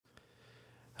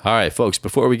All right, folks,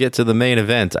 before we get to the main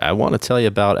event, I want to tell you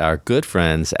about our good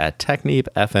friends at Technip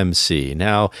FMC.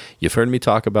 Now, you've heard me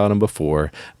talk about them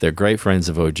before. They're great friends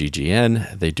of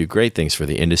OGGN. They do great things for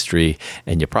the industry,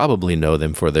 and you probably know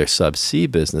them for their subsea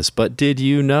business. But did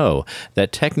you know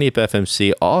that Technip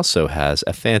FMC also has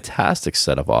a fantastic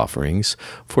set of offerings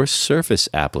for surface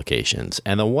applications?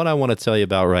 And the one I want to tell you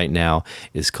about right now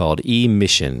is called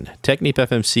eMission. Technip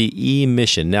FMC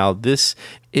eMission. Now, this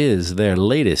is their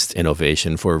latest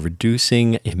innovation for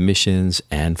reducing emissions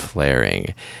and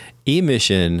flaring.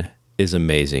 eMission is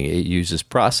amazing. It uses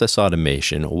process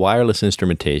automation, wireless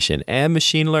instrumentation, and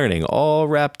machine learning all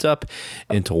wrapped up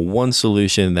into one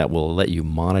solution that will let you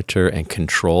monitor and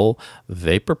control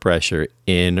vapor pressure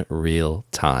in real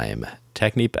time.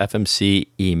 Technip FMC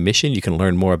eMission. You can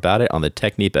learn more about it on the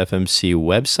Technip FMC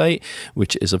website,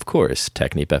 which is, of course,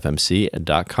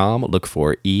 technipfmc.com. Look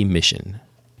for eMission.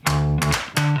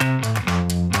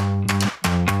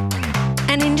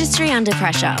 An industry under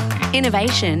pressure.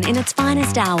 Innovation in its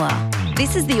finest hour.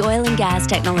 This is the Oil and Gas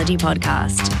Technology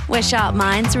Podcast, where sharp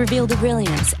minds reveal the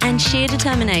brilliance and sheer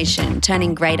determination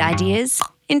turning great ideas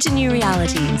into new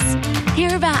realities.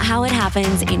 Hear about how it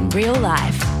happens in real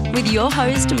life with your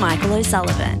host, Michael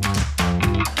O'Sullivan.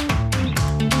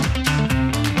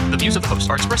 The views of the host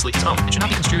are expressly his own and should not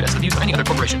be construed as the views of any other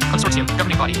corporation, consortium,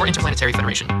 governing body, or interplanetary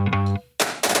federation.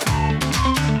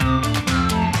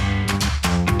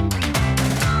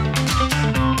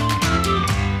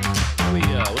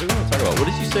 What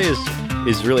did you say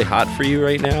is really hot for you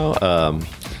right now?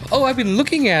 I've been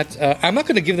looking at. I'm not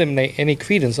going to give them any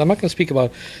credence. I'm not going to speak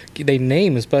about their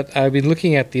names, but I've been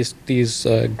looking at these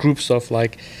groups of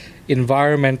like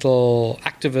environmental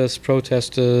activists,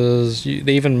 protesters.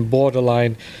 They even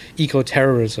borderline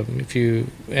eco-terrorism. They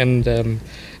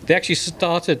actually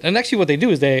started, and actually what they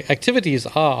do is their activities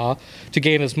are to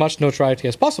gain as much notoriety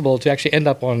as possible to actually end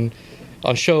up on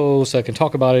shows so I can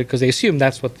talk about it because they assume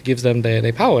that's what gives them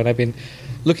their power. And I've been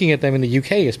looking at them in the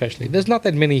UK especially. There's not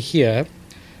that many here,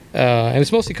 and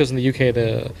it's mostly because in the UK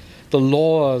the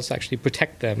laws actually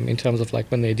protect them in terms of like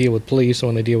when they deal with police or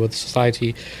when they deal with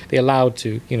society, they're allowed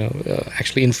to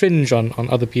actually infringe on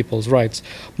other people's rights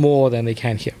more than they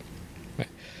can here.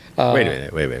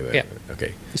 Right. Wait a minute. Yeah.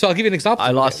 Okay. So I'll give you an example.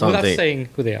 I lost something. Without saying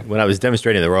who they are. When I was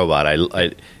demonstrating the robot,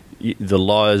 the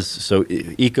laws, so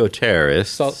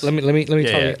eco-terrorists. So let me tell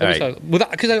you.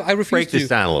 Because I refuse break to this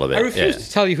down a little bit. I refuse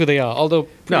to tell you who they are. Although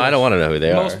I don't want to know who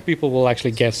they are. Most people will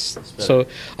actually guess. So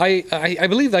I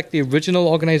believe like the original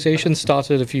organization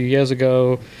started a few years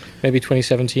ago, maybe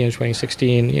 2017 or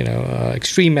 2016.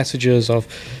 Extreme messages of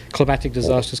climatic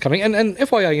disasters coming. And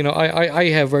FYI, I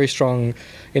have very strong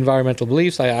environmental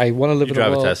beliefs. I want to live in a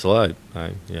world. You drive a Tesla.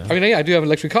 I do have an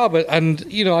electric car, but I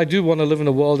do want to live in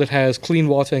a world that has clean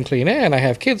water and clean air, and I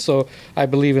have kids, so I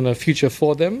believe in a future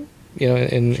for them,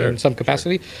 in some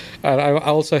capacity. Sure. And I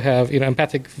also have,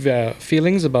 empathic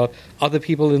feelings about other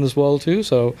people in this world too.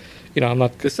 So, I'm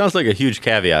not. This sounds like a huge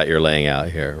caveat you're laying out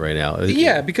here right now.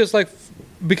 Yeah, because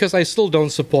I still don't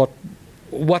support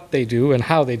what they do and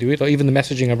how they do it, or even the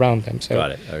messaging around them. So,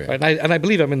 got it. Okay. Right? And I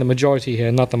believe I'm in the majority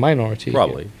here, not the minority.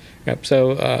 Probably. Here. Yep.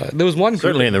 So there was one group.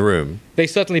 Certainly in the room. They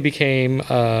certainly became,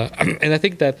 and I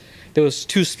think that there was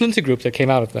two splinter groups that came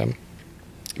out of them,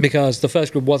 because the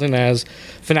first group wasn't as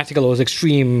fanatical or as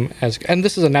extreme as, and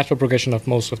this is a natural progression of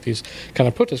most of these kind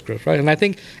of protest groups, right? And I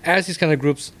think as these kind of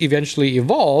groups eventually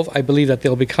evolve, I believe that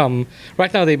they'll become,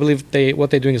 right now they believe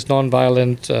what they're doing is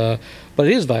non-violent, but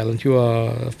it is violent. You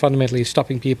are fundamentally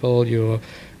stopping people, you're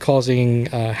causing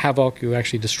havoc, you're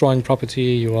actually destroying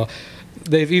property,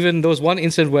 there was one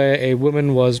incident where a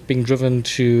woman was being driven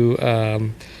to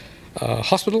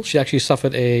hospital. She actually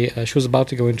suffered she was about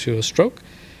to go into a stroke.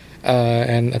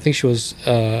 And I think she was,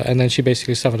 and then she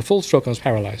basically suffered a full stroke and was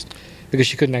paralyzed because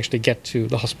she couldn't actually get to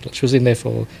the hospital. She was in there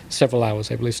for several hours,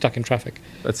 I believe, stuck in traffic.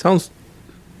 It's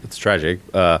tragic.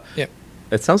 Yeah.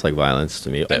 It sounds like violence to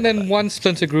me. And then one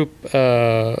splinter group,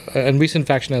 and recent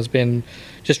faction has been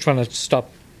just trying to stop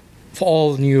for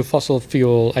all new fossil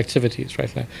fuel activities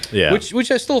right now. Yeah.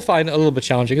 Which I still find a little bit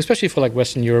challenging, especially for like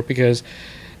Western Europe, because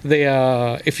they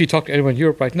are, if you talk to anyone in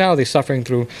Europe right now, they're suffering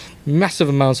through massive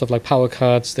amounts of like power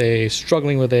cuts. They're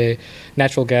struggling with their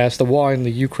natural gas. The war in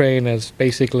the Ukraine has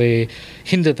basically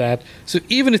hindered that. So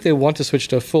even if they want to switch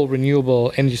to a full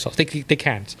renewable energy source, they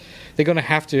can't. They're going to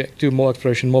have to do more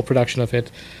exploration, more production of it.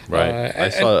 Right. I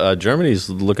saw Germany's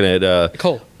looking at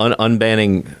coal.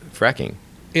 Unbanning fracking.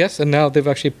 Yes, and now they've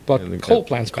actually bought coal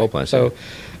plants. Coal plants. So,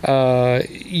 I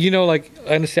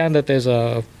understand that there's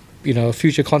a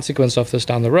future consequence of this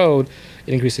down the road,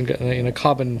 an increase in a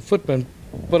carbon footprint,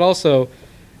 but also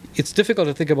it's difficult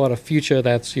to think about a future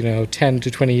that's 10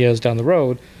 to 20 years down the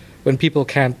road when people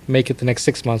can't make it the next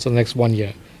 6 months or the next 1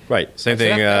 year. Right. Same So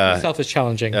thing. that itself is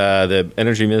challenging. The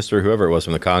energy minister, whoever it was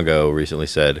from the Congo, recently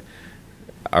said,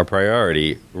 our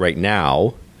priority right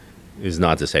now is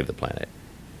not to save the planet,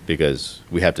 because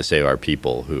we have to save our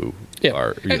people who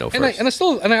are, first.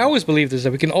 And I always believe this,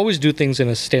 that we can always do things in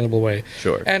a sustainable way.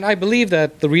 Sure. And I believe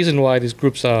that the reason why these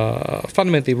groups are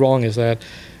fundamentally wrong is that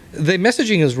the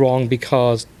messaging is wrong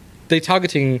because they're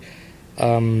targeting,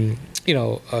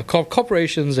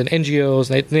 corporations and NGOs,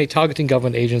 and they're targeting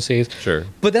government agencies. Sure.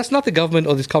 But that's not the government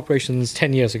or these corporations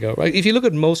 10 years ago, right? If you look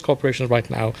at most corporations right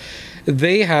now,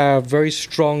 they have very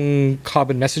strong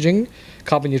carbon messaging,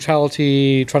 carbon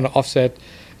neutrality, trying to offset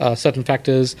certain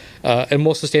factors, and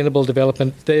more sustainable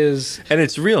development. And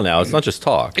it's real now. It's not just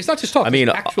talk. It's not just talk. I mean,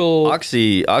 it's actual.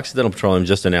 Occidental Petroleum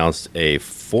just announced a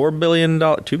 $2 billion,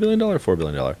 $4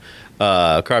 billion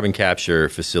carbon capture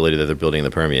facility that they're building in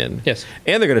the Permian. Yes.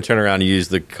 And they're going to turn around and use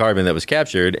the carbon that was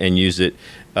captured and use it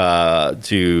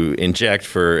to inject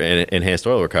for enhanced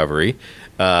oil recovery,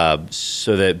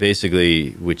 so that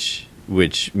basically, which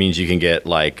means you can get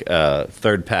like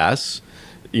third pass,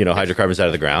 hydrocarbons out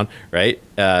of the ground, right?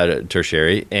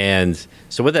 Tertiary. And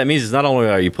so what that means is not only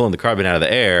are you pulling the carbon out of the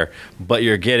air, but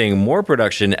you're getting more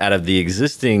production out of the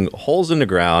existing holes in the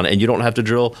ground, and you don't have to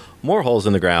drill more holes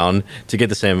in the ground to get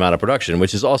the same amount of production,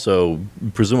 which is also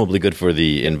presumably good for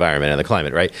the environment and the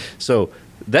climate, right? So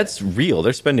that's real.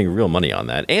 They're spending real money on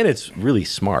that, and it's really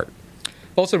smart.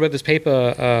 I've also read this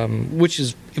paper, which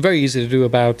is very easy to do,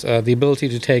 about the ability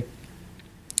to take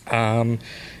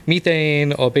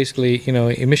methane, or basically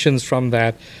emissions from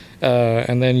that,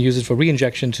 and then use it for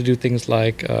reinjection to do things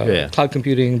like cloud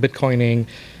computing, bitcoining,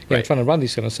 Right. trying to run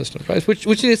these kind of systems, right?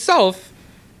 Which in itself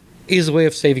is a way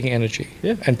of saving energy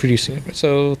and producing it.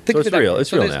 So think of it's it that real. way. It's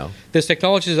So real there's, now. There's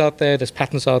technologies out there. There's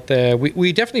patents out there.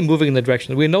 We're definitely moving in the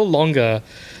direction. We're no longer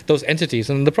those entities.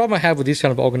 And the problem I have with these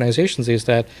kind of organizations is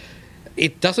that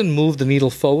it doesn't move the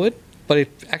needle forward, but it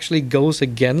actually goes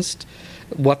against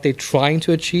what they're trying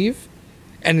to achieve,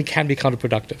 and it can be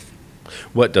counterproductive.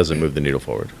 What doesn't move the needle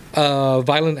forward?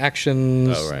 Violent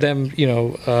actions, Oh, right. them,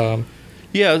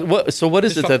 Yeah. What is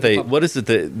it that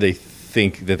Disrupt- they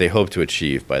think that they hope to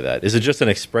achieve by that? Is it just an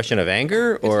expression of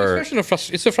anger, or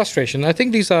it's a frustration. I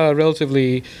think these are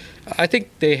relatively. I think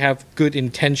they have good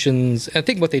intentions. I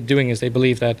think what they're doing is they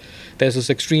believe that there's this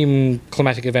extreme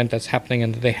climatic event that's happening,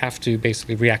 and they have to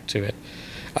basically react to it.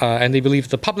 And they believe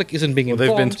the public isn't being informed.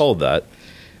 they've been told that?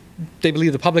 They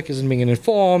believe the public isn't being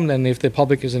informed, and if the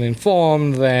public isn't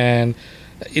informed, then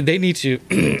they need to,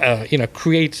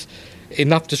 create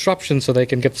enough disruption so they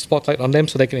can get the spotlight on them,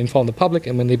 so they can inform the public.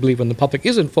 And when the public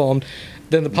is informed,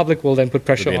 then the public will then put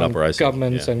pressure There'll be an on uprising.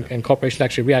 governments Yeah, and corporations to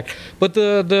actually react. But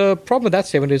the problem with that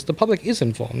statement is the public is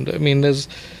informed. I mean, there's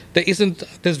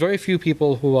very few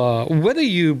people who are, whether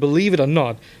you believe it or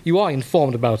not, you are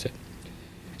informed about it.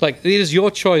 Like, it is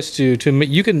your choice to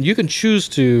you can choose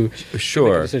to make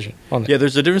a decision on it. Yeah,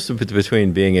 there's a difference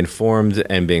between being informed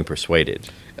and being persuaded.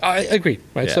 I agree,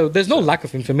 right? Yeah. So there's no lack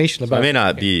of information about I may it.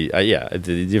 not be,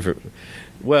 different.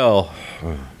 Well,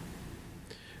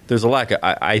 there's a lack of,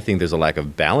 I think there's a lack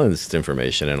of balanced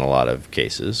information in a lot of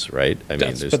cases, right? I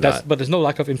mean, But there's no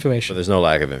lack of information. but there's no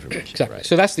lack of information. Exactly. Right.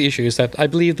 So that's the issue, is that I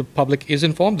believe the public is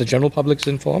informed, the general public is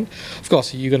informed. Of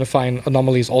course, you're going to find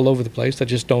anomalies all over the place that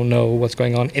just don't know what's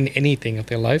going on in anything of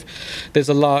their life. There's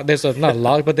a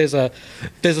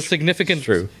significant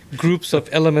True. groups of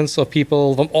elements of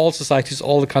people from all societies,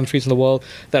 all the countries in the world,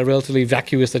 that are relatively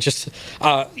vacuous, that just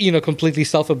are, completely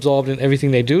self-absorbed in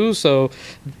everything they do. So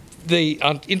they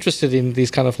aren't interested in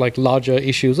these kind of like larger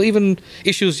issues, or even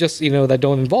issues just that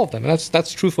don't involve them. And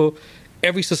that's true for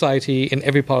every society in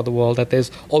every part of the world, that there's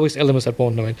always elements that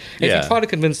won't know it. And if Yeah. you try to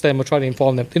convince them or try to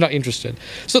inform them, they're not interested.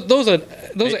 So those are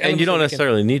elements. And you don't that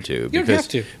necessarily need to. don't have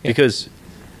to, yeah.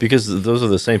 Because those are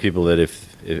the same people that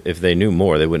if they knew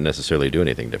more, they wouldn't necessarily do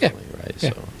anything differently, right?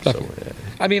 Yeah, exactly.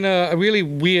 I mean, a really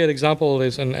weird example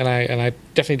is, and I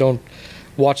definitely don't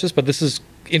watch this, but this is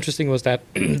interesting, was that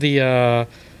the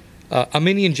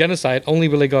Armenian genocide only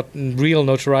really got real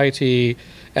notoriety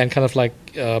and kind of like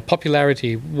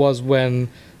popularity was when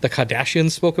the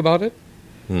Kardashians spoke about it.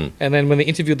 And then when they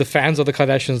interviewed the fans of the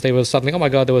Kardashians, they were suddenly, oh my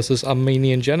God, there was this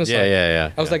Armenian genocide.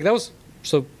 Yeah. I was like, that was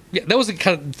so. Yeah, that was the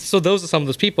kind of, so those are some of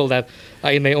those people that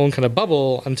are in their own kind of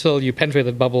bubble until you penetrate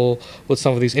that bubble with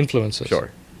some of these influences. Sure.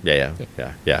 Yeah.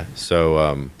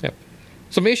 So, Yep.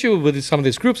 So my issue with some of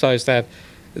these groups is that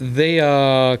they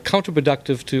are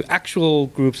counterproductive to actual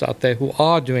groups out there who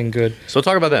are doing good. so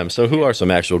talk about them. So who are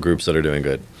some actual groups that are doing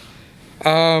good?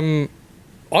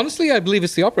 Honestly, I believe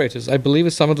it's the operators. I believe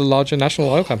it's some of the larger national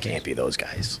oil companies. Can't be those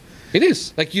guys. It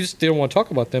is. Like, you just don't want to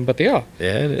talk about them, but they are.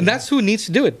 Yeah, it is. And that's who needs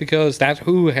to do it, because that's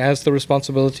who has the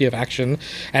responsibility of action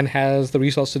and has the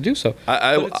resource to do so.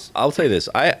 I'll tell you this.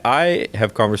 I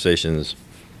have conversations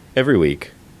every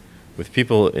week with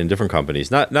people in different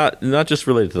companies, not just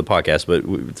related to the podcast,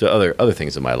 but to other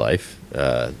things in my life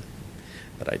that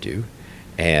I do.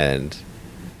 And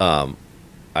I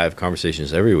have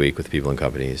conversations every week with people in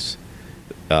companies,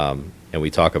 and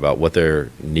we talk about what they're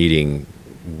needing,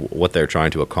 what they're trying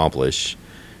to accomplish,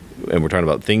 and we're talking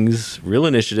about things, real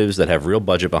initiatives that have real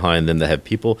budget behind them, that have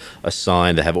people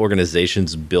assigned, that have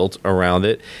organizations built around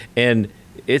it, and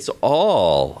it's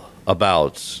all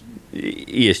about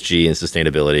ESG and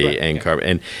sustainability and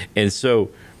carbon, and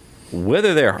so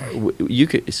whether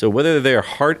their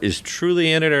heart is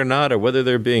truly in it or not, or whether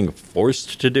they're being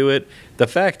forced to do it, the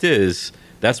fact is,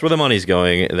 that's where the money's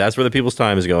going. That's where the people's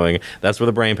time is going. That's where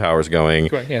the brain power is going.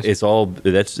 Correct, yes. It's all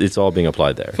being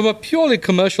applied there. From a purely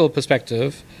commercial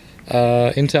perspective,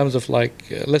 in terms of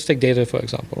let's take data, for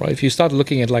example, right? If you start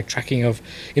looking at tracking of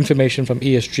information from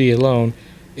ESG alone,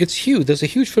 it's huge. There's a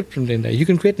huge footprint in there. You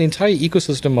can create an entire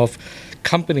ecosystem of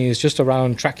companies just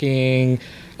around tracking,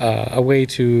 a way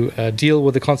to deal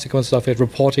with the consequences of it,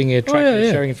 reporting it, tracking,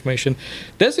 sharing information.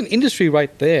 There's an industry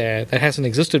right there that hasn't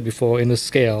existed before in this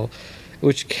scale,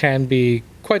 which can be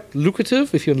quite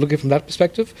lucrative if you're looking from that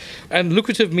perspective. And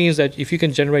lucrative means that if you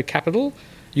can generate capital,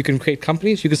 you can create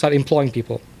companies, you can start employing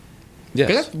people. Yes.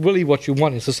 Because that's really what you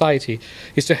want in society,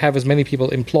 is to have as many people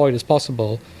employed as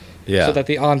possible, so that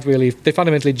they're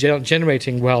fundamentally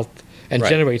generating wealth and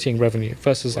generating revenue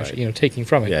versus actually taking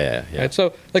from it. Yeah. Right?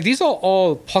 So these are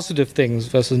all positive things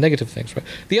versus negative things. Right?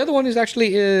 The other one is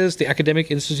the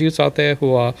academic institutes out there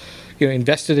who are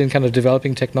invested in kind of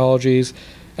developing technologies.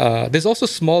 There's also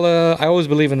smaller. I always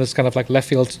believe in this kind of left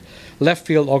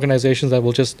field organizations that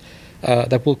will just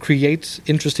that will create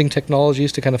interesting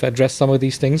technologies to kind of address some of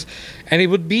these things, and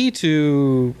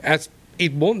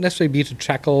it won't necessarily be to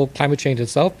tackle climate change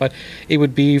itself, but it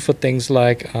would be for things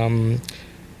like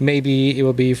maybe it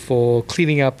will be for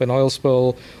cleaning up an oil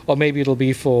spill, or maybe it'll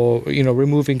be for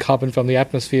removing carbon from the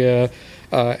atmosphere,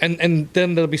 and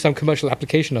then there'll be some commercial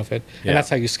application of it, and that's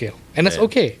how you scale, and that's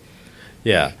okay.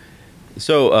 Yeah.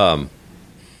 So,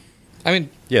 I mean,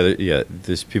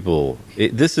 there's people.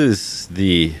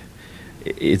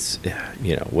 It's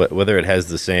whether it has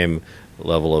the same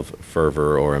level of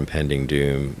fervor or impending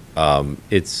doom.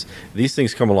 It's these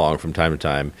things come along from time to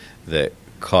time that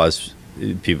cause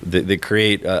people that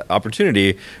create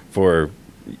opportunity for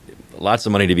lots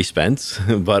of money to be spent,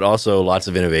 but also lots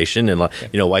of innovation. And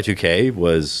Y2K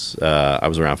was I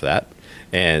was around for that.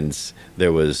 And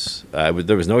there was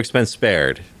no expense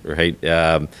spared, right?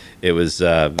 It was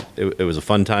a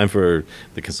fun time for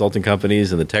the consulting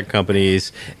companies and the tech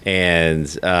companies, and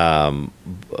but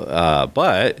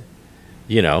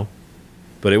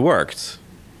it worked.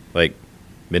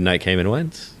 Midnight came and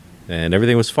went, and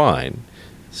everything was fine.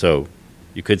 So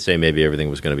you could say maybe everything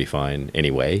was going to be fine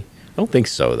anyway. I don't think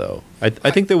so, though. I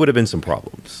think there would have been some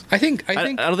problems. I don't think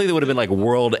there would have been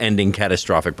world-ending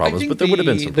catastrophic problems, but there would have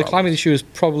been some problems. The climate issue is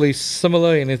probably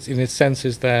similar in its sense,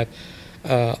 is that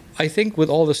I think with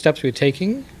all the steps we're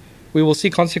taking, we will see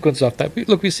consequences of that.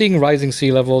 We're seeing rising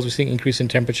sea levels, we're seeing increase in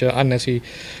temperature, unnecessary,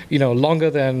 longer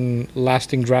than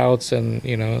lasting droughts, and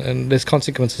there's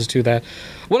consequences to that.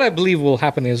 What I believe will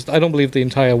happen is, I don't believe the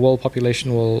entire world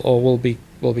population will be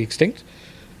extinct.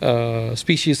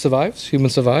 Species survives, human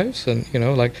survives, and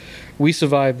we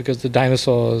survive because the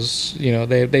dinosaurs,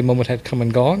 their moment had come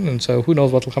and gone, and so who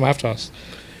knows what will come after us,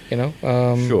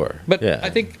 Sure, but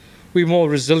I think we're more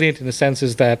resilient in the sense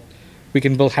is that we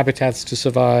can build habitats to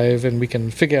survive, and we can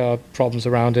figure out problems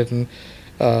around it, and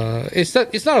it's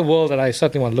not a world that I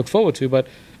certainly want to look forward to, but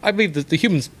I believe that the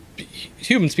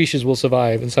human species will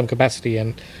survive in some capacity,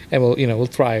 and will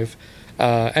thrive.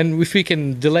 And if we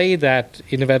can delay that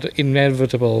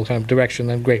inevitable kind of direction,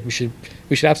 then great. We should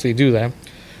absolutely do that.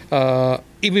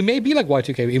 It may be like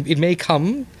Y2K. It may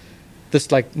come this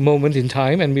moment in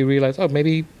time, and we realize,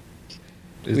 maybe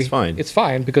it's fine. It's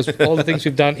fine because all the things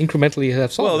we've done incrementally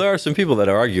have solved. Well, there are some people that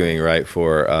are arguing, right?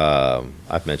 For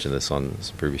I've mentioned this on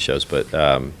some previous shows, but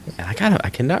and I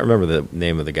cannot remember the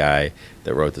name of the guy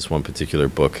that wrote this one particular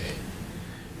book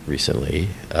recently.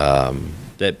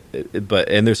 But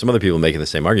there's some other people making the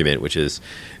same argument, which is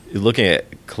looking at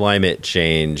climate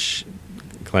change,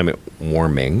 climate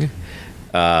warming,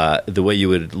 the way you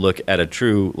would look at a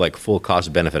true full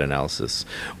cost benefit analysis.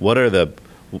 What are the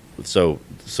so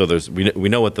there's we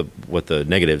know what the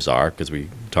negatives are because we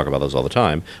talk about those all the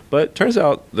time. But it turns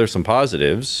out there's some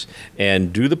positives,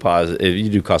 and if you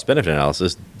do cost benefit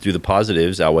analysis, do the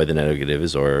positives outweigh the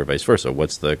negatives or vice versa?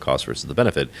 What's the cost versus the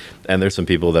benefit? And there's some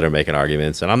people that are making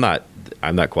arguments, and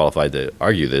I'm not qualified to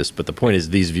argue this, but the point is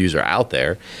these views are out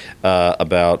there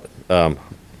about.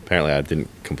 Apparently, I didn't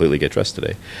completely get dressed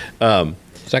today.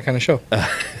 It's that kind of show.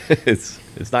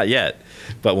 It's not yet,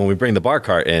 but when we bring the bar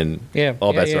cart in,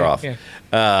 all bets are off. Yeah.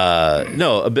 About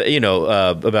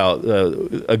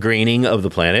a greening of the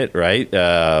planet, right?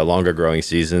 Longer growing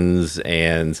seasons,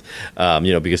 and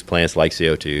because plants like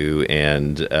CO2,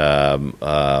 and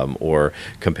or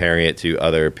comparing it to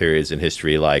other periods in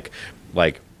history, like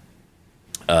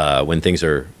when things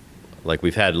are. Like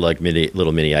we've had like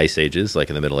little mini ice ages, like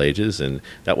in the Middle Ages, and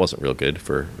that wasn't real good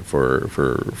for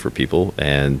people.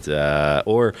 And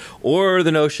or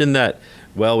the notion that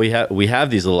we have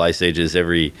these little ice ages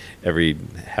every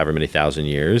however many thousand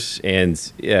years, and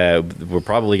we're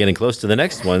probably getting close to the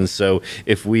next one. So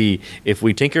if we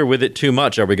tinker with it too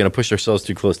much, are we going to push ourselves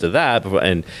too close to that?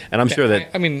 And I'm sure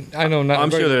that I know. I'm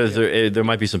sure there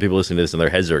might be some people listening to this and their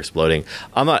heads are exploding.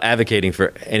 I'm not advocating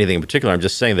for anything in particular. I'm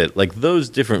just saying that like those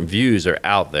different views are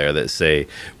out there that say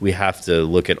we have to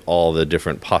look at all the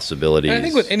different possibilities. And I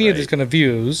think with any of these kind of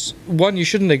views, one, you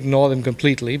shouldn't ignore them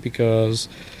completely because.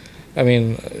 I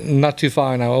mean, not too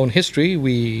far in our own history,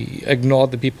 we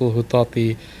ignored the people who thought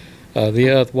the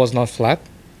Earth was not flat.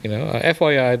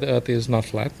 FYI, the Earth is not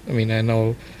flat. I mean, I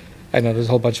know there's a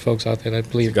whole bunch of folks out there that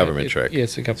believe it's a government trick. Yeah,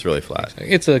 it's really flat.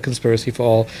 It's a conspiracy for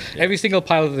all. Yeah. Every single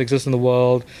pilot that exists in the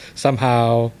world,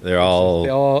 somehow they've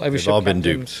all been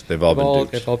duped. They've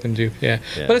all been duped. Yeah.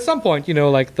 But at some point,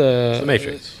 like it's the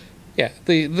Matrix. Yeah,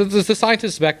 the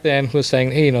scientists back then who were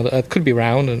saying, hey, the Earth could be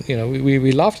round, and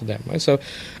we laughed at them, right? So,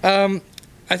 I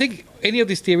think any of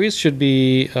these theories should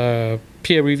be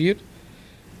peer reviewed.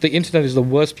 The internet is the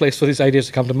worst place for these ideas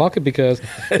to come to market because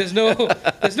there's no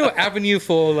avenue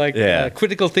for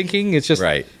critical thinking. It's just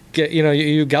right.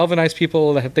 You galvanize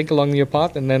people that think along your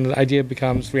path, and then the idea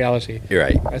becomes reality. You're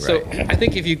right. So I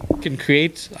think if you can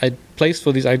create a place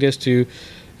for these ideas to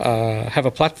have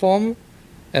a platform.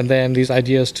 And then these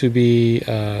ideas to be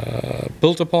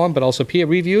built upon, but also peer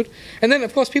reviewed. And then,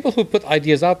 of course, people who put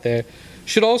ideas out there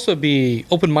should also be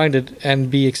open-minded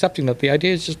and be accepting that the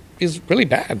idea is really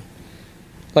bad.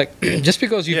 Like, just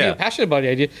because you feel passionate about the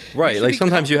idea. Right, like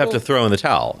sometimes you have to throw in the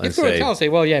towel. And say,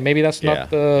 well, maybe that's not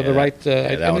the right...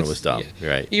 that one was dumb.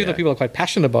 Right. Even though people are quite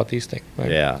passionate about these things. Right?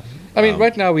 Yeah. I mean,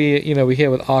 right now we hear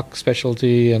with Arc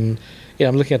Specialty, and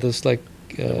I'm looking at this,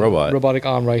 robotic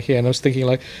arm right here, and I was thinking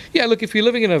look, if you're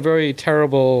living in a very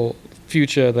terrible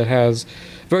future that has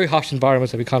very harsh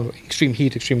environments that we can't, extreme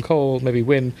heat, extreme cold, maybe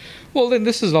wind, well then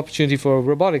this is an opportunity for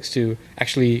robotics to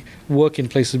actually work in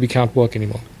places we can't work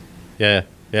anymore. Yep.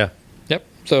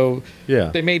 So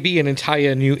there may be an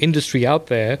entire new industry out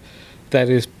there that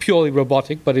is purely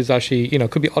robotic, but is actually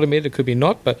could be automated, it could be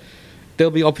not, but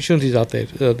there'll be opportunities out there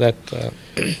that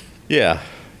Yeah,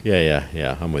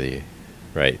 I'm with you.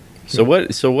 Right. So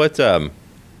what? So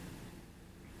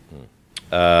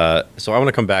I want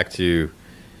to come back to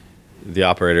the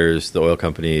operators, the oil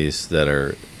companies that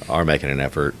are making an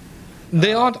effort.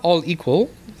 They aren't all equal,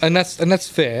 and that's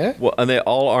fair. Well, and they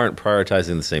all aren't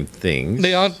prioritizing the same things.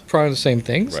 They aren't prioritizing the same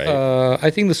things. Right. I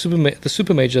think the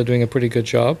super majors are doing a pretty good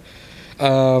job,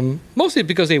 mostly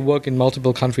because they work in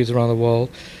multiple countries around the world.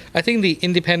 I think the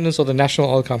independents or the national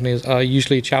oil companies are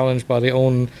usually challenged by their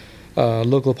own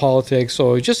local politics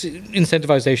or just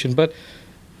incentivization, but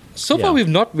so far we've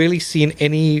not really seen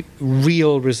any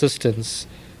real resistance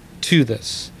to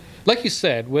this. Like you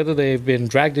said, whether they've been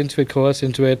dragged into it, coerced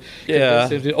into it,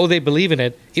 or they believe in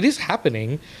it, it is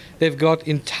happening. They've got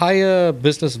entire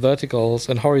business verticals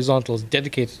and horizontals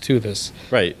dedicated to this.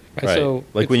 Right. So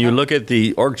like when you look at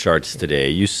the org charts today,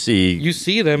 you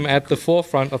see them at the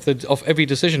forefront of every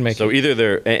decision making. So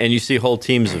either and you see whole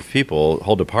teams of people,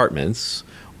 whole departments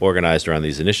organized around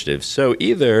these initiatives. So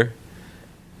either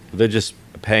they're just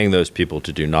paying those people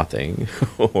to do nothing,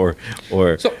 or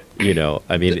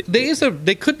I mean,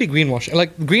 they could be greenwashing.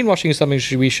 Like greenwashing is something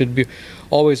we should be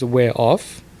always aware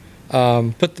of.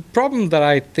 But the problem that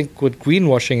I think with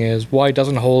greenwashing is why it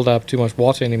doesn't hold up too much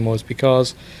water anymore is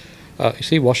because you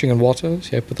see washing and water.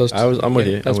 See, I put those. I'm with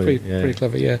you. That's pretty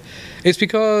clever. Yeah, it's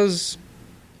because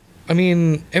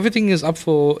everything is up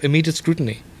for immediate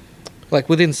scrutiny. Like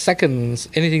within seconds,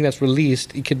 anything that's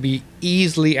released, it can be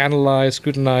easily analyzed,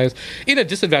 scrutinized, in a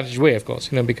disadvantaged way, of course,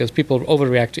 because people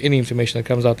overreact to any information that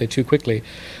comes out there too quickly.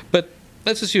 But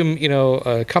let's assume,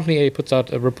 company A puts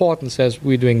out a report and says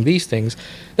we're doing these things.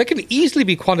 That can easily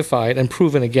be quantified and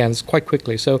proven against quite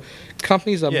quickly. So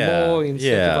companies are more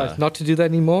incentivized not to do that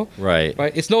anymore. Right.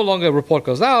 It's no longer a report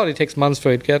goes out. It takes months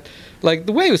for it to get, like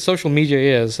the way with social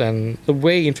media is, and the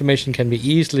way information can be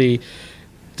easily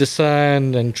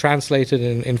discerned and translated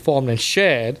and informed and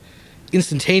shared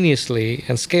instantaneously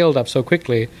and scaled up so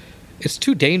quickly. It's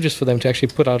too dangerous for them to actually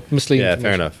put out misleading information.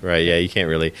 Fair enough. Right. Yeah, you can't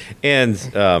really.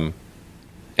 And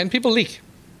people leak.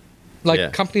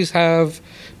 Companies have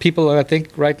people, I think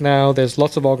right now there's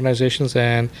lots of organizations,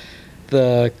 and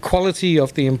the quality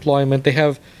of the employment, they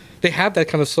have that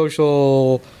kind of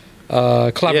social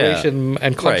collaboration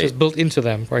and conscience built into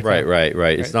them right now.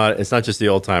 Right. It's not just the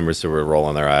old timers who were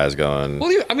rolling their eyes going. Well,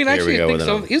 actually, I think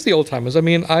some is the old timers. You're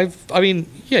going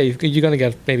to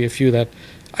get maybe a few that.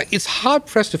 It's hard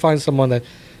pressed to find someone that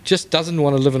just doesn't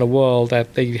want to live in a world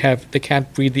that they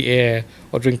can't breathe the air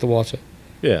or drink the water.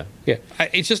 Yeah.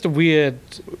 It's just a weird.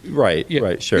 Right.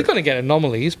 Sure. You're going to get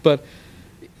anomalies, but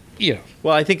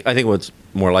Well, I think what's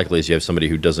more likely is you have somebody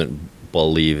who doesn't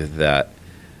believe that.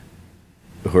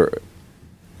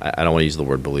 I don't want to use the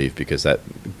word believe because that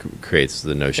creates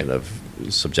the notion of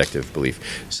subjective belief.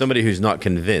 Somebody who's not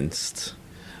convinced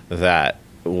that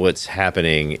what's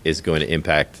happening is going to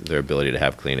impact their ability to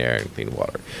have clean air and clean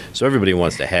water. So everybody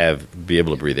wants to be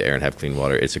able to breathe the air and have clean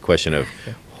water. It's a question of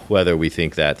whether we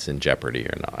think that's in jeopardy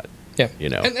or not. Yeah.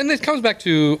 And it comes back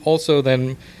to also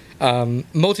then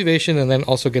motivation, and then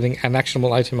also getting an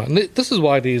actionable item out. And this is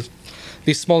why these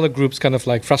smaller groups kind of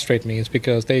like frustrate me, is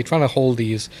because they're trying to hold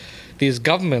these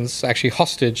governments actually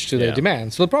hostage to their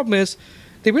demands. So the problem is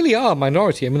they really are a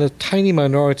minority. A tiny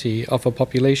minority of a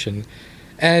population.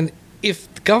 And if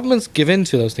governments give in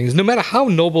to those things, no matter how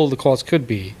noble the cause could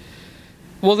be,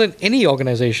 well, then any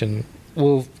organization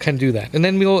can do that. And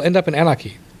then we'll end up in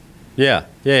anarchy. Yeah.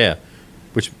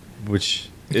 Which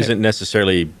isn't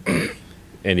necessarily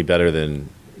any better than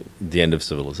the end of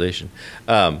civilization.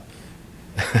 Although,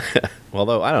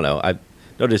 I don't know.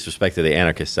 No disrespect to the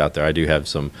anarchists out there. I do have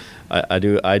some. I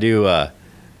do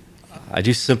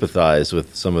sympathize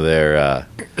with some of their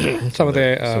some of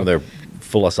their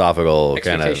philosophical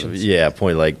kind of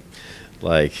point. I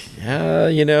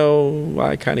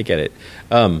kind of get it.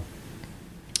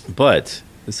 But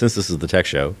since this is the tech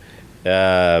show,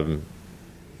 and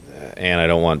I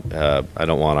don't want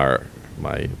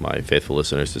my faithful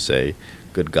listeners to say,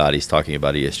 "Good God, he's talking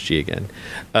about ESG again."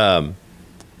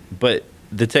 But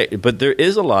there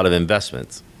is a lot of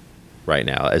investment right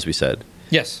now, as we said.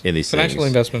 Yes, in these financial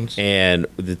investments and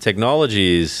the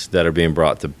technologies that are being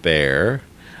brought to bear.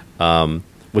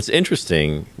 What's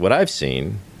interesting, what I've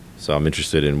seen, so I'm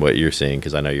interested in what you're seeing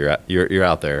because I know you're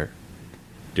out there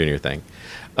doing your thing.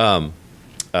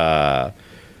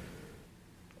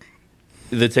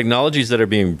 The technologies that are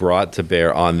being brought to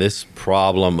bear on this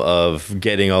problem of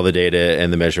getting all the data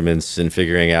and the measurements and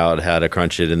figuring out how to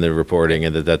crunch it and the reporting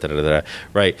and the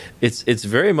right? It's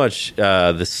very much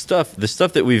the stuff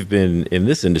that we've been in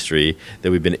this industry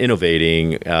that we've been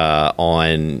innovating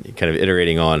on, kind of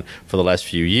iterating on for the last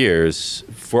few years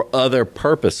for other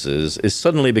purposes is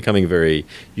suddenly becoming very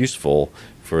useful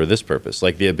for this purpose,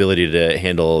 like the ability to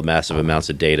handle massive amounts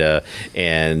of data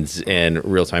and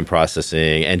real-time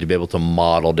processing, and to be able to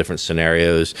model different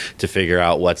scenarios to figure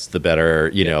out what's the better,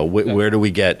 where do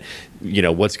we get,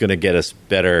 what's going to get us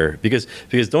better? Because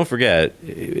don't forget,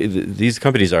 these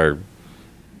companies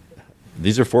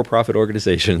these are for-profit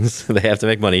organizations. They have to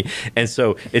make money, and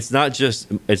so it's not just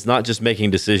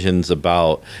making decisions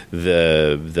about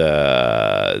the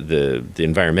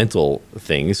environmental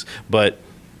things, but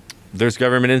there's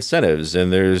government incentives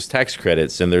and there's tax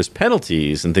credits and there's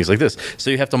penalties and things like this. So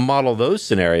you have to model those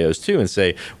scenarios too and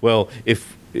say, well,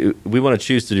 if we want to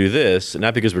choose to do this,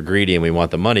 not because we're greedy and we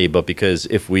want the money, but because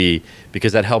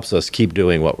that helps us keep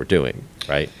doing what we're doing,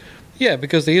 right? Yeah,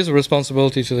 because there is a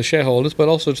responsibility to the shareholders, but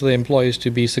also to the employees to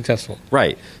be successful.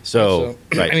 Right. So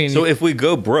if we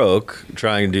go broke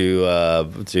trying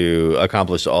to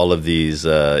accomplish all of these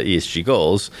ESG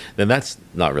goals, then that's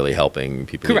not really helping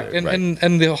people. Correct. Either,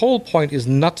 and the whole point is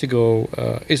not to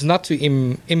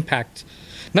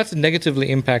negatively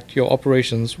impact your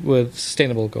operations with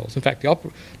sustainable goals. In fact,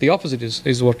 the opposite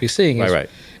is what we're seeing.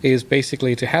 Is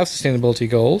basically to have sustainability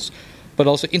goals, but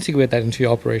also integrate that into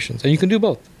your operations, and you can do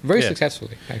both very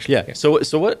successfully. Actually, yeah. So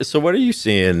what are you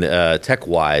seeing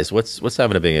tech-wise? What's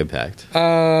having a big impact?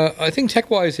 I think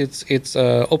tech-wise, it's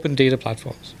open data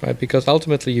platforms, right? Because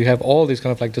ultimately, you have all these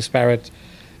kind of like disparate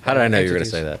How did I know you were going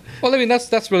to entities. say that? Well, I mean,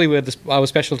 that's really where our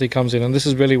specialty comes in, and this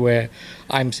is really where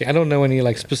I'm seeing. I don't know any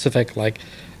like specific like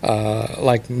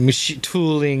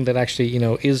tooling that actually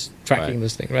is tracking Right.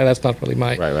 this thing. Right, that's not really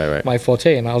my Right. my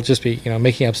forte, and I'll just be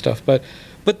making up stuff. But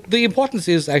the importance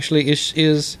is actually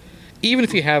is even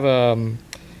if you have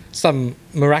some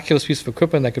miraculous piece of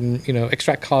equipment that can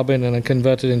extract carbon and then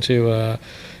convert it into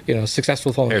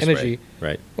successful form of Hairspray. energy.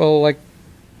 Right. Well, like,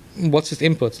 what's its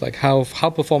inputs? Like, how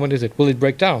performant is it? Will it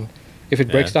break down? If it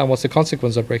breaks Yeah. down, what's the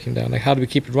consequence of breaking down? Like, how do we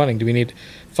keep it running? Do we need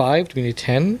 5? Do we need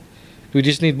 10? Do we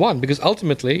just need 1? Because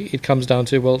ultimately, it comes down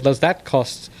to, well, does that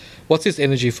cost? What's its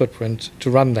energy footprint to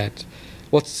run that?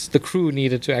 What's the crew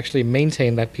needed to actually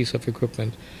maintain that piece of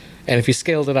equipment? And if you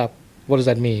scaled it up, what does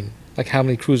that mean? Like, how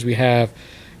many crews we have?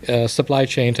 Supply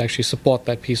chain to actually support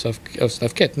that piece of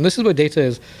kit. And this is where data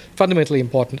is fundamentally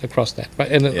important across that,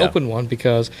 right? And an Yeah. open one,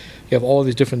 because you have all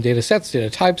these different data sets,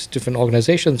 data types, different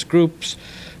organizations, groups,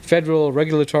 federal,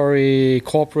 regulatory,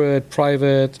 corporate,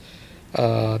 private.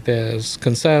 There's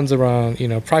concerns around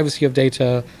privacy of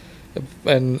data.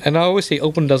 And I always say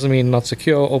open doesn't mean not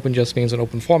secure. Open just means an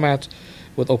open format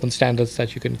with open standards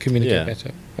that you can communicate Yeah.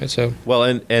 better, right? So Well,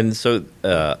 and so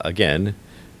again,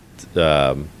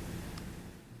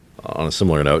 on a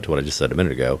similar note to what I just said a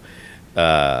minute ago,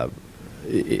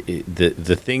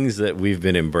 the things that we've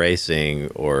been embracing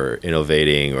or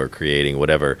innovating or creating,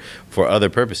 whatever, for other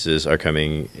purposes are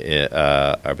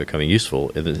becoming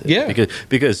useful. Yeah.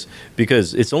 Because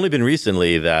it's only been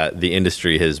recently that the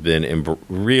industry has been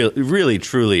really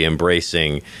truly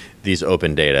embracing these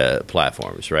open data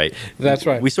platforms, right? That's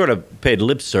right. We sort of paid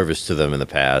lip service to them in the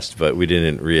past, but we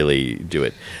didn't really do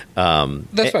it.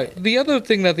 That's right. The other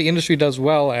thing that the industry does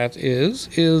well at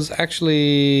is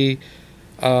actually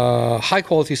high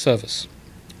quality service,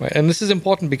 right? And this is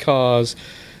important because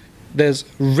there's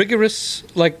rigorous,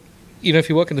 like, if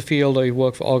you work in the field or you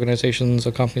work for organizations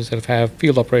or companies that have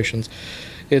field operations,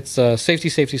 it's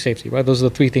safety, right? Those are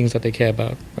the 3 things that they care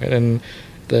about, right? And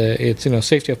it's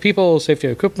safety of people, safety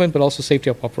of equipment, but also safety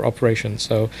of operations.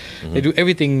 So they do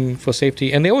everything for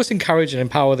safety, and they always encourage and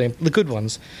empower the good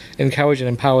ones, encourage and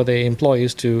empower their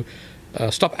employees to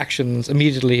stop actions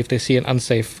immediately if they see an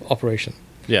unsafe operation.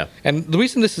 Yeah. And the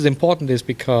reason this is important is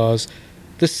because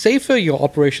the safer your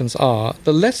operations are,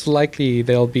 the less likely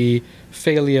there'll be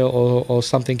failure or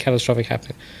something catastrophic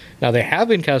happening. Now, there have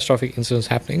been catastrophic incidents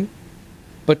happening,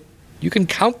 but you can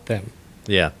count them.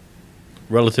 Yeah.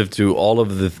 Relative to all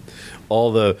the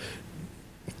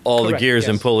Correct, gears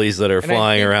and yes. pulleys that are And I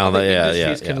flying think around. other Yeah.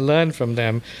 industries can learn from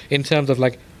them in terms of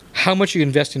like how much you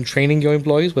invest in training your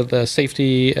employees with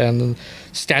safety and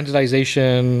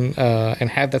standardization, and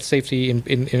have that safety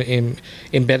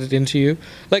embedded into you.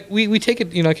 Like we take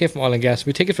it, I came from oil and gas.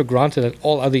 We take it for granted that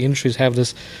all other industries have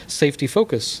this safety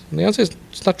focus. And the answer is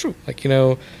it's not true. Like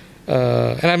and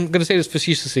I'm going to say this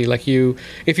facetiously, like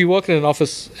if you work in an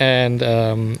office and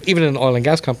even in an oil and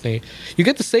gas company, you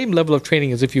get the same level of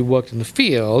training as if you worked in the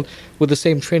field with the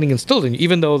same training instilled in you,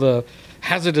 even though the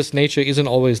hazardous nature isn't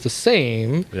always the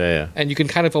same. Yeah. And you can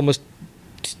kind of almost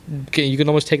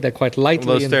take that quite lightly.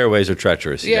 Well, those and- stairways are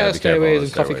treacherous. You yeah, gotta be careful on stairways those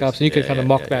and coffee stairways. cups, and you can kind of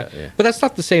mock that. Yeah. But that's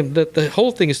not the same. The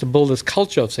whole thing is to build this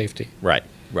culture of safety. Right.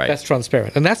 That's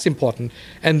transparent, and that's important,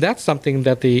 and that's something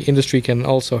that the industry can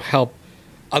also help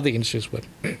other industries with: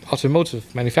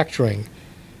 automotive, manufacturing,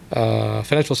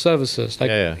 financial services,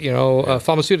 like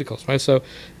pharmaceuticals, right? So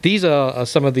these are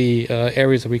some of the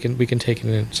areas that we can take it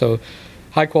in. So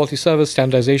high quality service,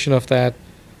 standardization of that.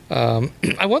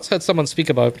 I once heard someone speak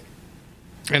about,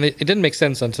 and it didn't make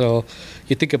sense until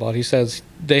you think about it. He says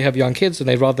they have young kids and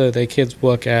they'd rather their kids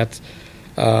work at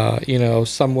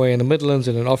somewhere in the Midlands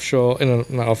in a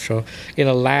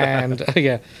land,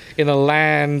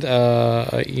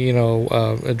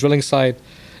 a drilling site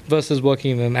versus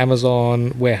working in an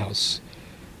Amazon warehouse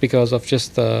because of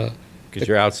just the. Because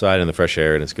you're outside in the fresh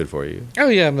air and it's good for you. Oh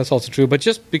yeah, and that's also true. But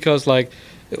just because, some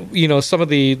of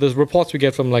the reports we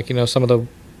get from some of the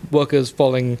workers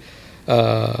falling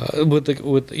with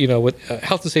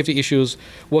health and safety issues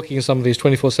working in some of these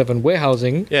 24/7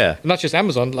 warehousing. Yeah. Not just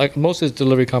Amazon, like most of the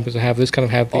delivery companies that have these.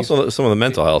 Also, some of the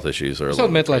mental health issues are a some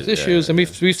little mental health crazy. issues, and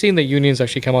we've seen the unions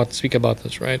actually come out and speak about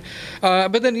this, right?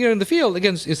 But then in the field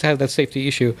again is to have that safety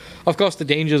issue. Of course, the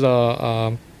dangers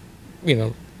are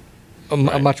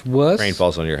much worse. Rain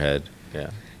falls on your head.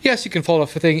 Yeah. Yes, you can fall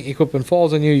off a thing, equipment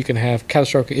falls on you, you can have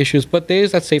catastrophic issues, but there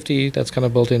is that safety that's kind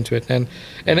of built into it. And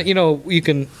you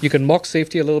can mock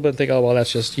safety a little bit and think, oh well,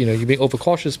 that's just you're being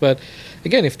overcautious. But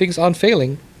again, if things aren't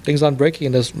failing, things aren't breaking,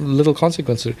 and there's little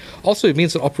consequences. Also, it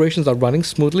means that operations are running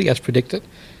smoothly as predicted,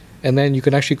 and then you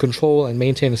can actually control and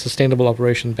maintain a sustainable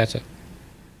operation better.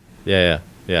 Yeah.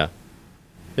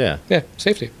 Yeah. Yeah,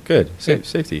 safety. Good. Yeah.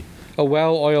 Safety. A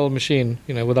well-oiled machine,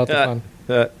 without the fun.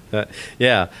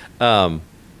 Yeah. How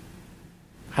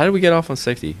did we get off on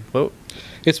safety? Well,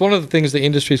 It's one of the things the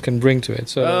industries can bring to it.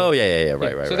 So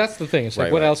Right. So that's the thing. It's like,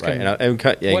 Right, what right, else right.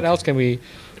 can what else can we?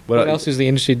 What else is the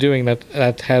industry doing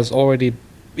that has already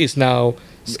is now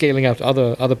scaling out to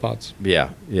other parts?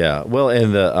 Yeah. Well,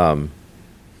 and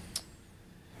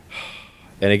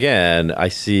and again, I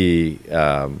see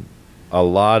a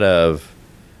lot of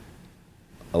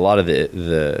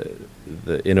the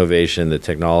innovation, the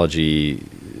technology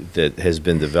that has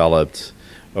been developed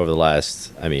over the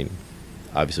last. I mean,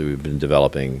 obviously, we've been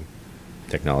developing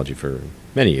technology for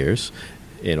many years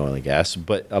in oil and gas,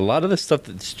 but a lot of the stuff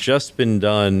that's just been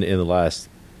done in the last,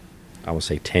 I would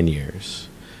say, 10 years.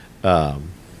 And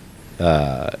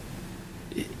I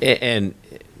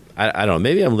don't know,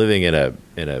 maybe I'm living in a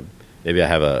maybe I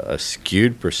have a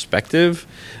skewed perspective,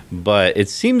 but it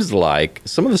seems like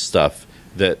some of the stuff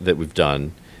that we've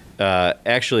done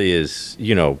actually is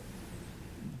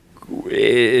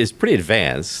pretty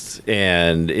advanced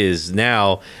and is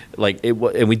now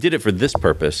and we did it for this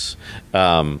purpose.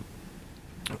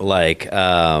 Like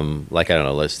I don't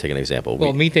know, let's take an example.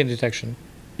 Well, methane detection.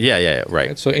 Yeah, right.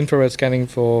 Right? So infrared scanning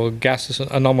for gases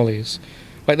anomalies.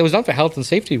 Right, that was done for health and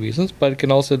safety reasons, but it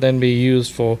can also then be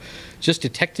used for just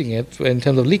detecting it in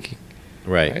terms of leaking.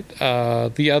 Right.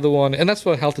 The other one, and that's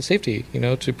for health and safety,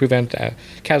 to prevent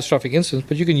catastrophic incidents.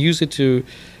 But you can use it to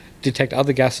detect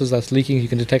other gases that's leaking. You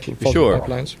can detect faulty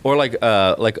pipelines. Or like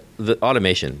the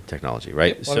automation technology,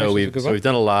 right? Yep, so we've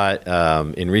done a lot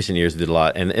in recent years. We did a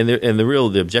lot, and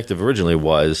the objective originally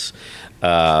was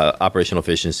operational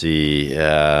efficiency.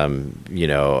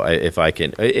 If I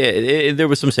can, there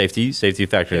was some safety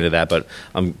factor into that, but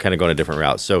I'm kind of going a different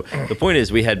route. So the point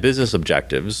is, we had business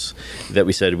objectives that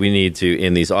we said we need to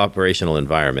in these operational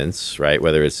environments, right?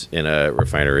 Whether it's in a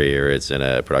refinery or it's in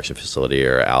a production facility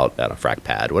or out at a frac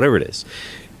pad, whatever it is.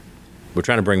 We're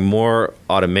trying to bring more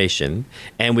automation,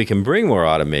 and we can bring more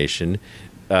automation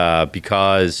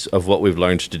because of what we've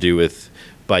learned to do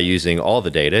by using all the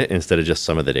data instead of just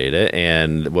some of the data,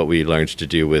 and what we learned to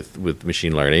do with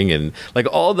machine learning and like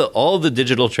all the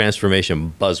digital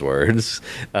transformation buzzwords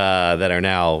that are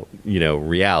now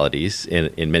realities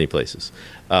in many places.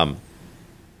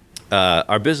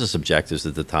 Our business objectives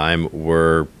at the time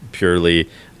were purely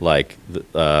like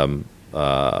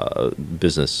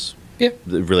business. Yeah.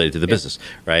 Related to the business,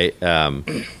 right?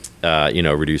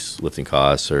 Reduce lifting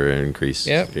costs or increase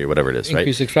whatever it is, right?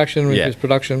 Increase extraction, increase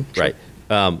production. Right.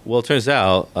 Well, it turns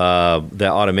out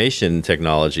that automation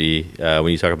technology, when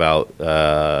you talk about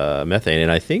methane,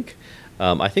 and I think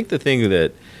the thing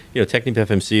that Technip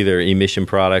FMC, their emission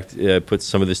product, puts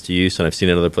some of this to use, and I've seen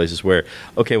it in other places where,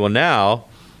 okay, well now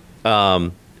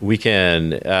we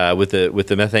can with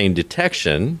the methane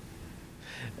detection.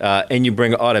 And you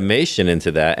bring automation into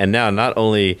that, and now not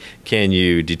only can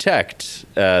you detect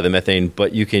the methane,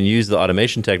 but you can use the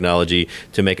automation technology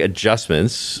to make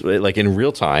adjustments, like in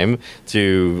real time,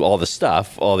 to all the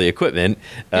stuff, all the equipment.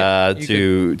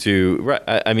 You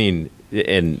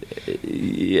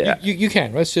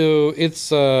can, right? So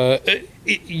it's a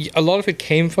lot of it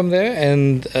came from there,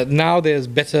 and now there's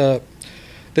better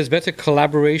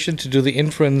collaboration to do the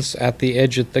inference at the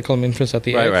edge. They call them inference at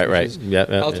the edge. Right.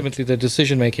 Ultimately, the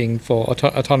decision making for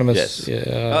autonomous. Yes.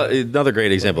 Another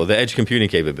great example: the edge computing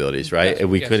capabilities. Right.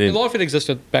 Yes, couldn't. A lot of it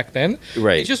existed back then.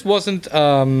 Right. It just wasn't.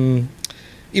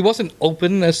 It wasn't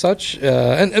open as such,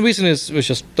 and the reason was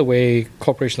just the way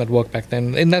corporations had worked back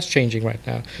then, and that's changing right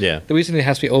now. Yeah. The reason it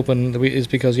has to be open is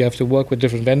because you have to work with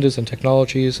different vendors and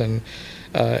technologies, and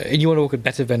you want to work with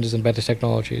better vendors and better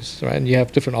technologies, right? And you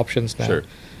have different options now. Sure.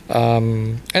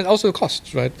 And also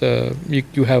costs, right?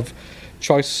 You have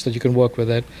choice that you can work with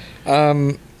it.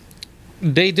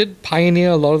 They did pioneer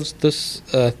a lot of this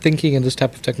thinking and this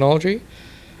type of technology.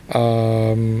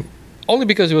 Only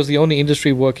because it was the only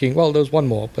industry working. Well, there was one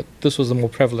more, but this was the more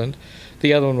prevalent.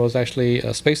 The other one was actually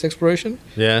space exploration.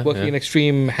 Working in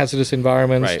extreme hazardous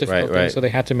environments, difficult things. So they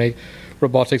had to make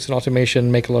robotics and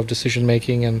automation, make a lot of decision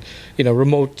making, and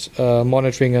remote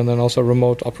monitoring, and then also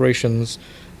remote operations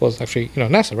was actually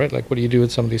NASA, right? Like, what do you do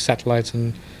with some of these satellites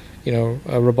and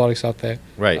robotics out there?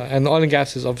 Right. And oil and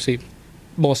gas is obviously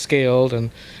more scaled, and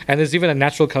there's even a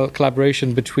natural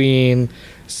collaboration between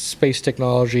space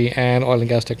technology and oil and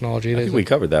gas technology. I think we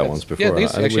covered that once before. Yeah,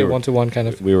 these are actually one-to-one kind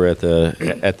of. We were at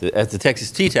the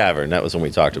Texas Tea Tavern. That was when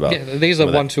we talked about. Yeah, these are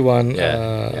one-to-one.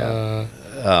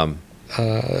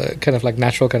 Kind of like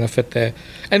natural kind of fit there,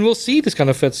 and we'll see this kind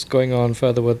of fits going on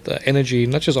further with energy,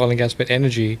 not just oil and gas, but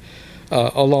energy.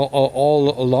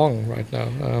 all along right now.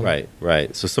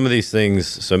 Right. So some of these things,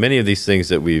 so many of these things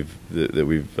that we've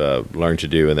learned to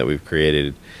do and that we've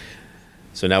created.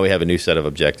 So now we have a new set of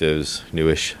objectives,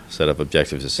 newish set of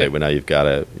objectives to say, well, now you got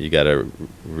to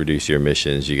reduce your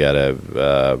emissions, you got to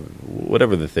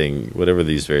whatever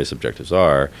these various objectives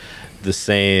are, the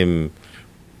same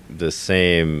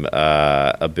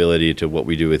ability to what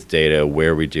we do with data,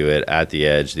 where we do it, at the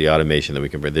edge, the automation that we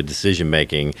can bring, the decision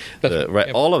making,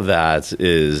 Yep. all of that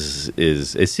is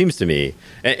it seems to me,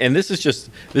 and this is just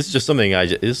something I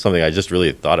just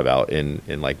really thought about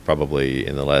in like probably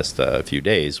in the last few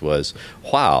days was,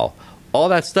 wow, all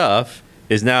that stuff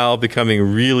is now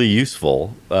becoming really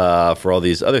useful for all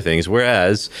these other things.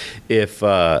 Whereas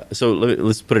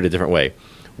let's put it a different way.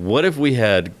 What if we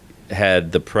had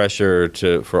the pressure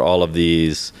for all of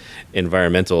these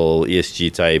environmental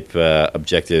ESG type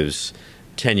objectives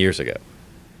 10 years ago?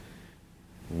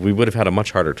 We would have had a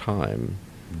much harder time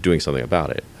doing something about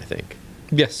it, I think.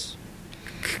 Yes.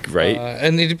 Right?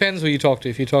 And it depends who you talk to.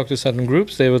 If you talk to certain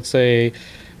groups, they would say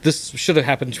this should have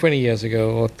happened 20 years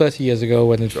ago or 30 years ago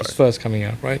when it was first coming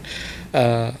out, right?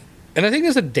 And I think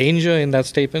there's a danger in that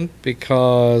statement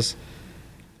because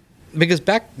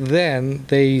back then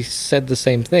they said the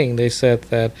same thing. They said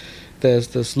that there's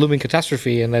this looming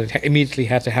catastrophe and that it immediately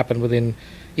had to happen within,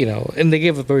 and they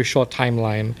gave a very short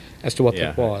timeline as to what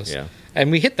that was. Yeah. And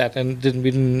we hit that and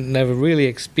never really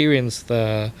experienced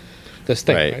this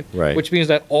thing, right? Which means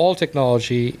that all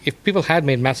technology, if people had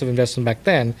made massive investment back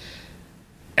then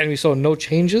and we saw no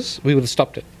changes, we would have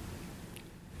stopped it.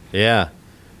 Yeah.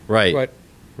 Right.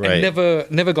 And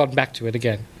never gone back to it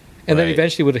again. And then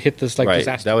eventually would have hit this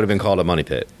disaster. That would have been called a money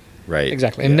pit. Right.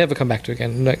 Exactly. And never come back to it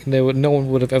again. No one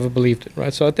would have ever believed it,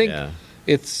 right? So I think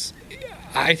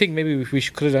I think maybe we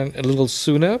could have done it a little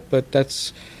sooner, but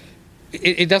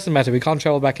it doesn't matter. We can't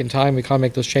travel back in time. We can't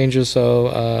make those changes.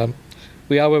 So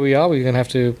we are where we are. We're going to have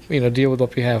to deal with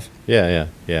what we have. Yeah.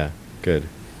 Good.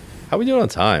 How are we doing on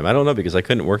time? I don't know because I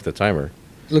couldn't work the timer.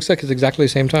 It looks like it's exactly the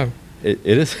same time. It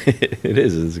is. It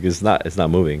is. It's not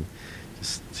moving.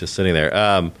 Just sitting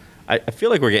there. I feel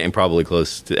like we're getting probably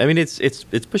close to. I mean, it's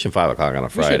pushing 5 o'clock on a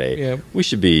Friday. We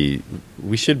should be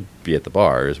at the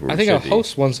bars. I think our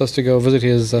host wants us to go visit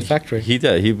his factory. He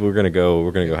does. We're gonna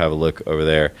go have a look over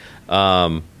there.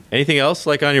 Anything else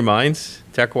like on your minds,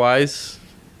 tech wise?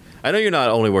 I know you're not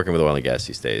only working with oil and gas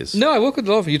these days. No, I work with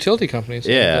a lot of utility companies.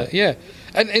 Yeah,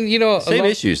 and same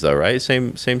issues though, right?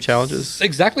 Same challenges.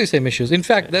 Exactly same issues. In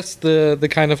fact, that's the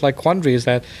kind of like quandary is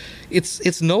that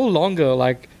it's no longer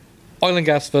like oil and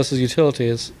gas versus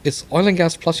utilities. It's oil and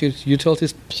gas plus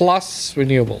utilities plus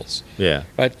renewables. Yeah.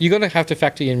 Right. You're going to have to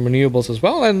factor in renewables as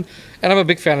well, and I'm a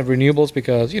big fan of renewables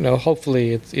because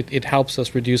hopefully it helps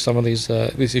us reduce some of these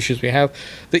issues we have.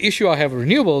 The issue I have with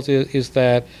renewables is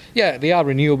that they are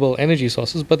renewable energy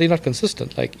sources, but they're not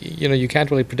consistent. Like you can't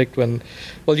really predict when.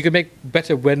 Well, you can make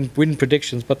better wind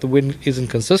predictions, but the wind isn't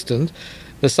consistent.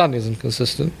 The sun isn't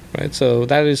consistent, right? So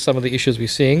that is some of the issues we're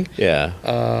seeing. Yeah.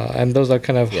 And those are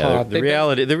kind of hard.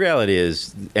 The reality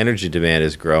is energy demand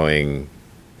is growing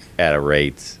at a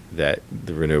rate that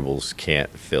the renewables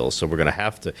can't fill. So we're going to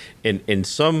have to in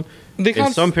some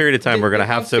period of time we're going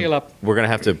to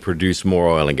have to produce more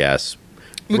oil and gas.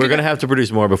 We're going to have to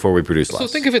produce more before we produce less. So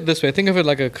think of it this way. Think of it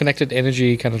like a connected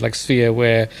energy kind of like sphere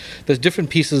where there's different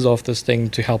pieces of this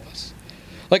thing to help us.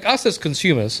 Like us as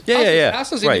consumers,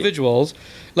 us as individuals,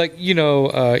 like you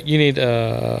need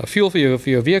fuel for your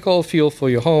vehicle, fuel for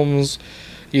your homes,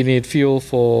 you need fuel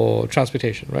for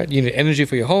transportation, right? You need energy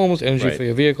for your homes, energy for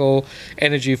your vehicle,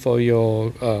 energy for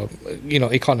your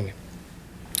economy.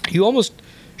 You almost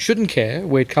shouldn't care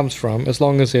where it comes from as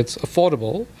long as it's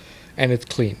affordable and it's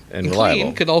clean. And reliable.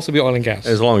 Clean could also be oil and gas.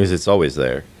 As long as it's always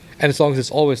there. And as long as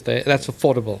it's always there, that's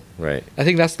affordable. Right. I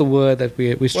think that's the word that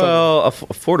we struggle. Well,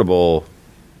 affordable.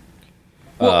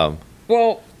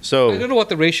 So I don't know what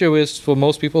the ratio is for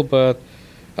most people, but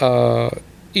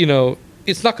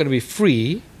it's not going to be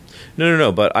free.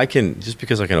 No. But I can just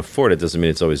because I can afford it doesn't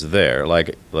mean it's always there.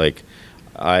 It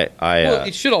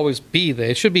should always be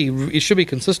there. It should be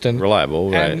consistent,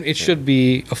 reliable, right? And it should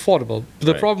be affordable.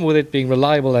 The problem with it being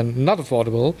reliable and not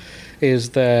affordable is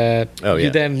that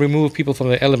you then remove people from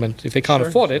the element. If they can't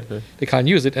afford it, they can't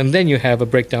use it, and then you have a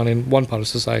breakdown in one part of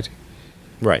society.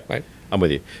 Right. I'm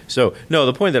with you. So no,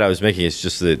 the point that I was making is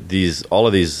just that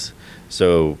all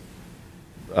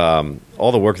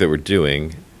the work that we're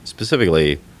doing,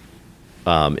 specifically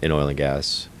in oil and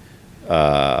gas,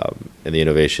 and the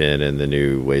innovation and the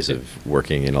new ways of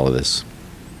working and all of this,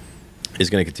 is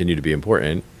going to continue to be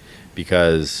important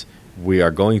because we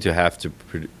are going to have to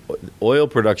oil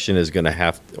production is going to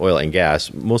have oil and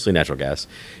gas, mostly natural gas,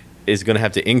 is going to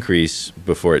have to increase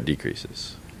before it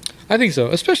decreases. I think so,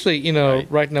 especially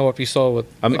right now what we saw with.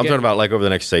 I'm again, talking about like over the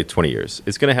next, say, 20 years.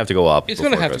 It's going to have to go up. It's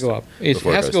going to have to go up. It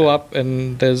before has to goes go down. up,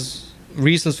 and there's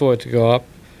reasons for it to go up.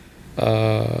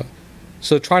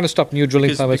 So trying to stop new drilling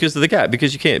because of the gap.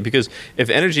 Because you can't. Because if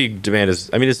energy demand is,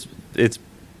 I mean, it's.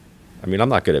 I mean, I'm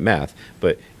not good at math,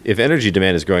 but if energy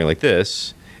demand is growing like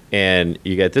this, and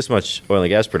you get this much oil and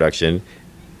gas production,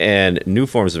 and new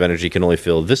forms of energy can only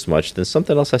fill this much, then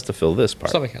something else has to fill this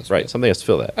part. Something has to right. fill. Something has to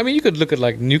fill that. I mean, you could look at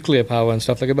like nuclear power and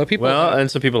stuff like that, but people. Well, and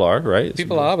some people are right.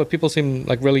 People are, but people seem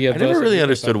like really I adverse. never to really nuclear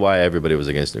understood power. why everybody was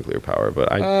against nuclear power,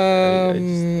 but I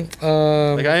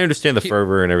like I understand the he-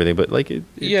 fervor and everything, but like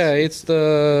It's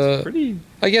the. pretty.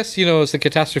 I guess it's the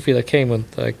catastrophe that came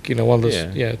with one of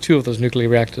those two of those nuclear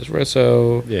reactors, right?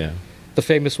 So Yeah. the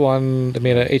famous one they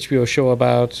made an HBO show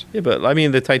about. Yeah, but I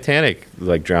mean, the Titanic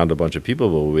like drowned a bunch of people,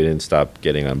 but we didn't stop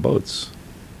getting on boats.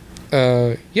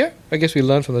 Yeah, I guess we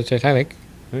learned from the Titanic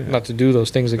Yeah. not to do those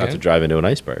things Not again. to drive into an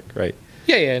iceberg, right?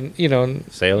 Yeah, and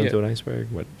Sail yeah. into an iceberg,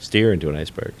 steer into an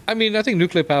iceberg. I mean, I think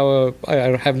nuclear power. I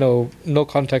have no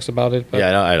context about it. But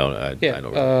Yeah, I don't. I Yeah,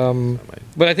 don't really.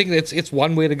 but I think it's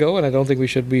one way to go, and I don't think we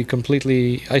should be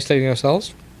completely isolating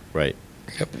ourselves. Right.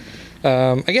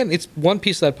 Again, it's one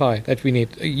piece of that pie that we need.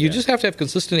 You Yeah. just have to have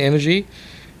consistent energy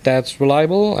that's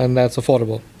reliable and that's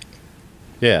affordable.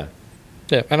 Yeah.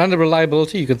 Yeah, and under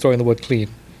reliability, you can throw in the word clean,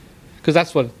 because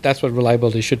that's what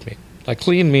reliability should mean. Like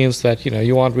clean means that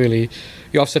you aren't really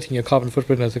you're offsetting your carbon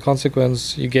footprint as a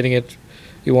consequence. You're getting it.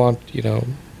 You aren't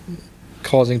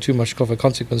causing too much of a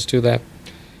consequence to that.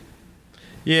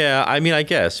 Yeah, I mean, I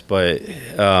guess, but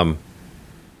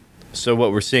so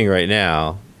what we're seeing right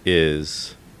now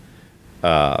is,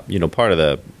 part of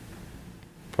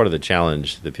the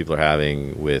challenge that people are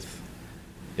having with,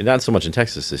 and not so much in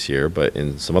Texas this year, but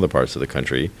in some other parts of the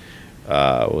country,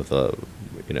 with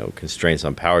constraints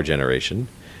on power generation,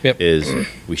 Yep. is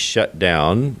we shut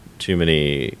down too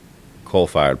many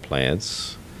coal-fired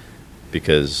plants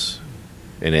because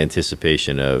in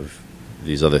anticipation of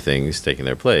these other things taking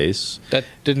their place. That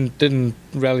didn't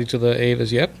rally to the aid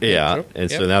as yet. Yeah, True. and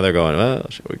Yep. so now they're going, well,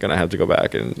 we're going to have to go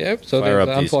back and Yep, so fire there's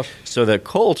up the these. unfortunate- So that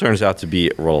coal turns out to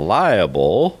be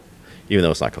reliable, even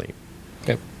though it's not clean,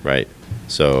 Yep. right?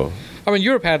 So, I mean,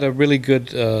 Europe had a really good,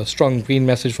 strong green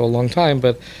message for a long time,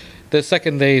 but the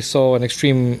second they saw an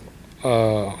extreme,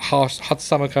 hot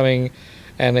summer coming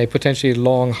and a potentially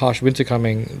long, harsh winter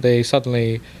coming, they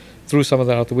suddenly threw some of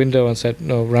that out the window and said,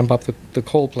 no, ramp up the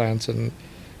coal plants. And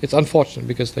it's unfortunate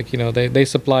because, their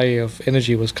supply of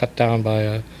energy was cut down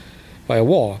by a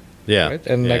war. yeah. Right?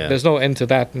 And, yeah. there's no end to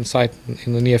that in sight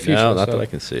in the near future. No, not so- that I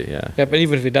can see, yeah. Yeah, but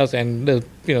even if it does end,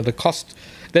 the cost,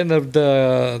 then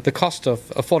the cost of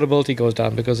affordability goes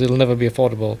down because it'll never be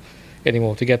affordable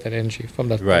anymore to get that energy from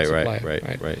that Right, supply.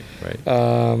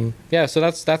 right. Yeah, so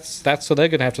that's so they're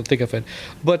gonna have to think of it,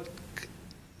 but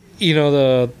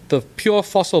the pure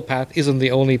fossil path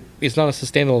it's not a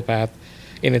sustainable path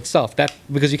in itself. That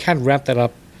because you can't ramp that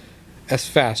up as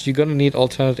fast. You're gonna need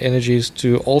alternate energies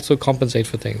to also compensate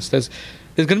for things.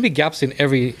 There's going to be gaps in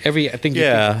every I think you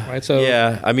Yeah, think, right? So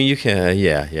yeah, I mean, you can,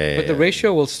 yeah. but the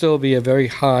ratio will still be a very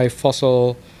high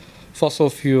fossil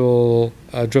fuel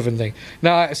driven thing.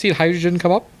 Now I see hydrogen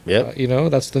come up. Yep.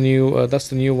 That's the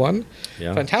new one.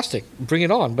 Yeah. Fantastic. Bring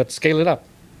it on, but scale it up.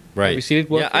 Right. we seen it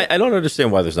work Yeah, I don't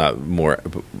understand why there's not more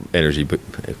energy. But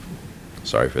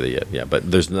sorry for the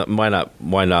but there's not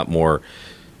why not more.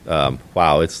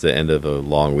 Wow, it's the end of a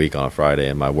long week on a Friday,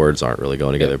 and my words aren't really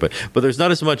going together. Yeah. But there's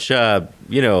not as much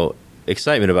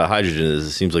excitement about hydrogen as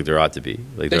it seems like there ought to be.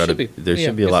 Like There ought should to, be. there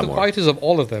should be a It's lot the more. qualities of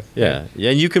all of them. Yeah,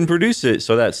 and you can produce it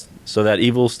so that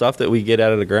evil stuff that we get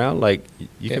out of the ground, like you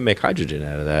Yeah. can make hydrogen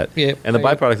out of that. Yeah, and the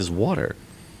I- byproduct is water.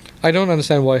 I don't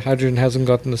understand why hydrogen hasn't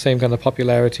gotten the same kind of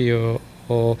popularity or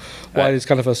why it's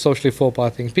kind of a socially faux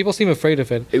pas thing. People seem afraid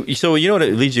of it. So you know what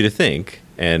it leads you to think,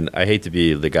 and I hate to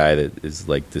be the guy that is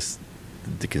like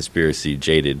the conspiracy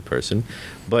jaded person,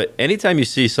 but anytime you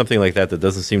see something like that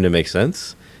doesn't seem to make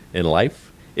sense in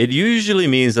life, it usually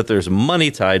means that there's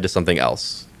money tied to something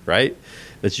else, right?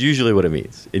 That's usually what it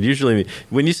means. It usually means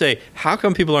when you say, "How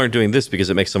come people aren't doing this because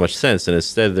it makes so much sense?" and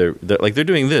instead they're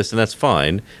doing this and that's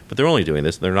fine, but they're only doing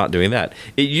this and they're not doing that.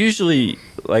 It usually,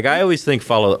 like I always think,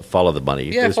 follow the money.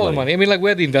 Yeah, There's follow money. I mean, like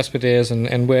where the investment is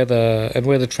and where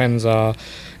the trends are.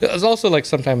 There's also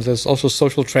sometimes there's also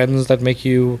social trends that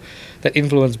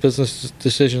influence business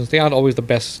decisions. They aren't always the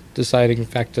best deciding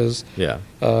factors. Yeah.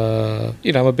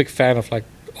 I'm a big fan of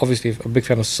obviously a big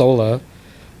fan of solar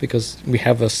because we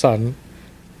have a sun,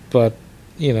 but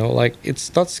like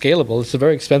it's not scalable. It's a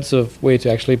very expensive way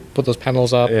to actually put those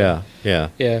panels up. Yeah.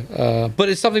 But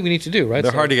it's something we need to do, right?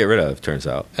 They're hard to get rid of, turns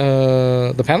out.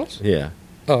 The panels? Yeah.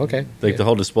 Oh, okay. Like the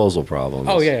whole disposal problem.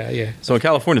 Oh, yeah. So in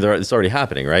California, it's already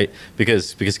happening, right?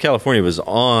 Because California was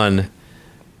on,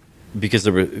 because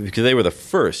they were the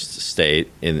first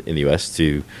state in the U.S.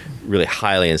 to really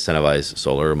highly incentivize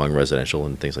solar among residential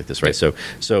and things like this, right? So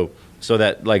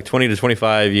that like 20 to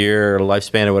 25 year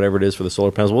lifespan or whatever it is for the solar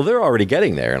panels, well, they're already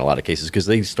getting there in a lot of cases because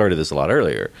they started this a lot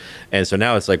earlier. And so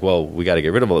now it's like, well, we got to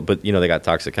get rid of it, but they got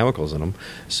toxic chemicals in them.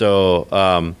 So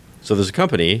there's a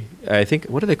company, I think,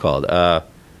 what are they called?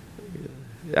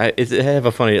 They have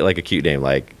a funny, like a cute name,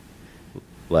 like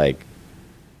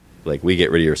we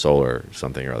get rid of your solar or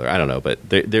something or other. I don't know, but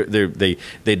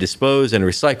they dispose and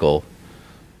recycle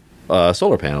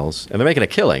solar panels, and they're making a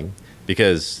killing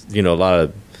because a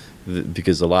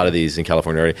lot of these in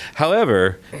California already.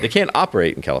 However, they can't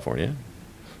operate in California.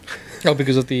 Oh,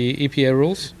 because of the EPA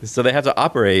rules. So they have to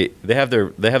operate. They have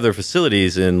their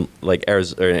facilities in like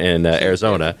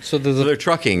Arizona. So they're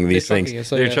trucking these things.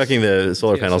 They're trucking the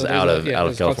solar panels out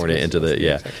of California into the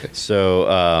Exactly.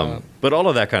 So, but all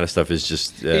of that kind of stuff is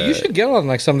just. You should get on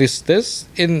like some of these. There's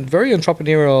in very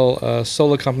entrepreneurial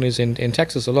solar companies in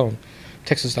Texas alone.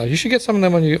 Texas style. You should get some of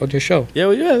them on your show. Yeah,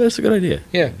 well, yeah, that's a good idea.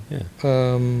 Yeah. Yeah.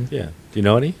 Do you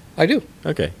know any? I do.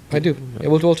 Okay. I do. Yeah,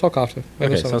 we'll talk after.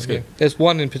 Okay, sounds good. There's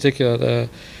one in particular.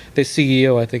 The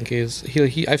CEO, I think, is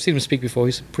he. I've seen him speak before.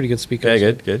 He's a pretty good speaker.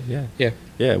 Yeah, good. Yeah.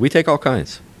 Yeah, we take all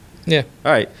kinds. Yeah.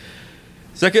 All right.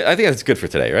 So I think that's good for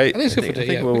today, right? I think it's good for today. I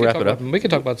think we'll wrap it up. We can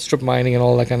talk about strip mining and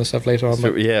all that kind of stuff later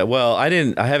on. Yeah. Well, I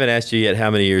haven't asked you yet. How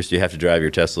many years do you have to drive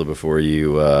your Tesla before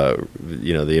you,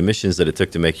 the emissions that it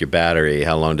took to make your battery?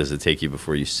 How long does it take you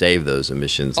before you save those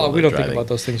emissions? Oh, we don't think about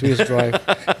those things. We just drive.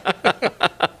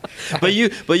 But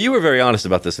you were very honest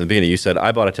about this in the beginning. You said,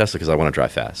 I bought a Tesla because I want to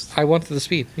drive fast. I wanted the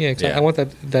speed. Yeah, exactly. Yeah. I want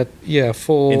that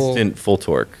full instant full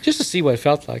torque. Just to see what it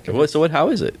felt like. So how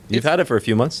is it? You've had it for a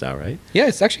few months now, right? Yeah,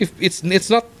 it's actually it's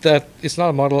not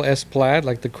a Model S Plaid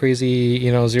like the crazy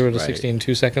 0 to 60 in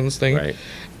 2 seconds thing. Right.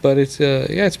 But it's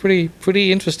it's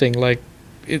pretty interesting. Like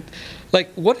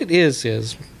what it is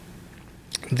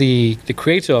the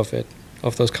creator of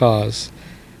those cars.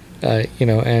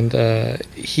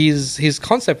 His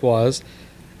concept was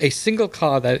a single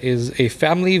car that is a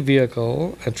family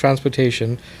vehicle and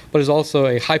transportation, but is also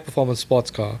a high-performance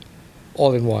sports car,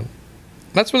 all in one.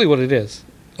 That's really what it is.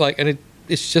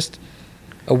 It's just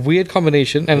a weird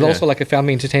combination, and it's also like a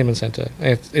family entertainment center.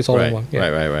 It's all in one. Yeah.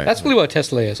 Right. That's really what a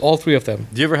Tesla is. All three of them.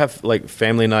 Do you ever have like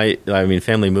family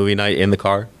movie night in the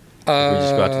car? We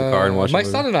just go out to the car and watch. My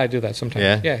son and I do that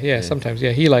sometimes. Yeah? Sometimes.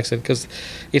 Yeah, he likes it because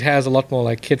it has a lot more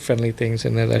like kid-friendly things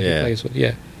in there that he plays with.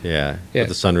 Yeah. With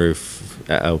the sunroof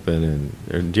open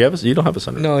and do you don't have a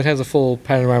sunroof? No, it has a full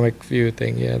panoramic view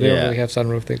thing. Yeah, they don't really have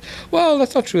sunroof things. Well,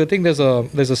 that's not true. I think there's a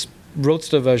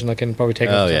roadster version I can probably take.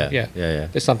 Oh yeah.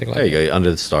 There's something like that. There you go, under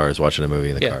the stars watching a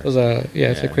movie in the car.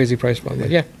 It's a crazy price point.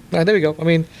 But there we go. I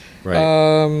mean,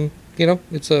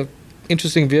 it's a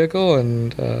interesting vehicle,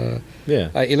 and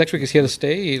electric is here to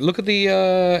stay. Look at the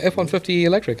F-150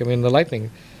 electric. I mean, the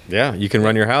Lightning. Yeah, you can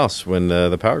run your house when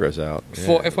the power goes out.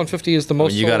 For F-150 is the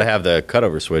most. You got to have the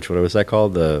cutover switch. What was that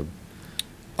called? The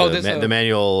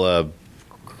manual.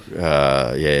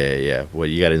 What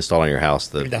you got to install on your house.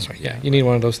 That's right. Yeah, you need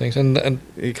one of those things, and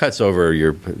it cuts over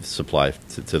your supply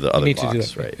to the other you need box, to do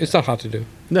that. right? It's not hard to do.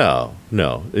 No.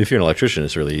 If you're an electrician,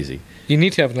 it's really easy. You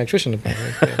need to have an electrician.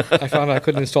 I found I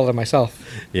couldn't install it myself.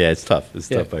 Yeah, it's tough. It's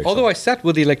tough. Although I sat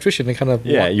with the electrician and kind of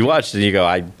you watched and you go,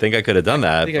 I think I could have done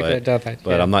that.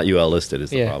 But I'm not UL listed. Is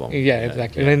the problem? Yeah,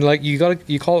 exactly. And then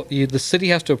the city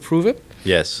has to approve it.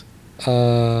 Yes.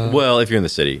 Well, if you're in the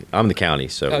city, I'm the county,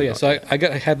 so. Oh yeah, so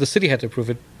the city had to approve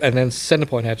it, and then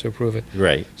Centerpoint had to approve it.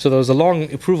 Right. So there was a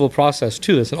long approval process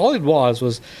to this, and all it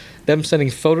was them sending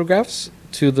photographs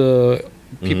to the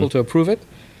people to approve it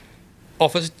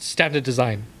of a standard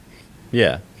design.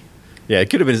 Yeah. Yeah, it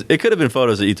could have been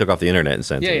photos that you took off the internet and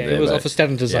sent. It was off a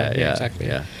standard design. Yeah, exactly.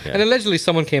 Yeah. And allegedly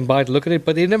someone came by to look at it,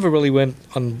 but they never really went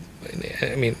on.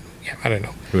 I mean, I don't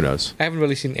know. Who knows? I haven't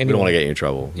really seen any. We don't want to get you in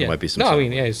trouble. Yeah. There might be some. No, I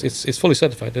mean, it's fully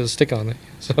certified. There's a sticker on it.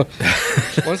 So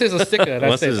once there's a sticker,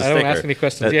 that's it. I don't ask any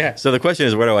questions. So the question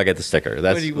is, where do I get the sticker?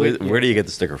 That's where do you get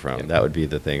the sticker from? Yeah. That would be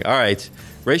the thing. All right,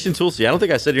 Raytion Tulsi. I don't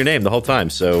think I said your name the whole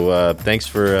time. So thanks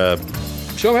for.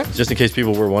 Sure, man. Just in case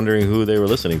people were wondering who they were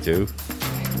listening to,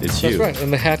 it's you. That's right.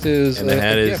 And the hat is. And the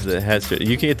hat is the hat.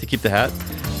 You can get to keep the hat.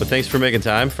 But thanks for making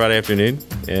time Friday afternoon.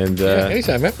 And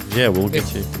anytime, man. Yeah, we'll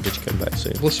get you come back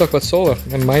soon. Let's talk about solar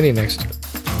and mining next.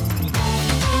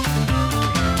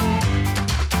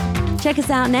 Check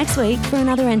us out next week for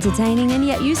another entertaining and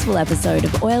yet useful episode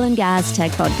of Oil and Gas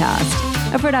Tech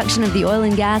Podcast, a production of the Oil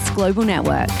and Gas Global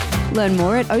Network. Learn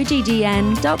more at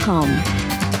oggn.com.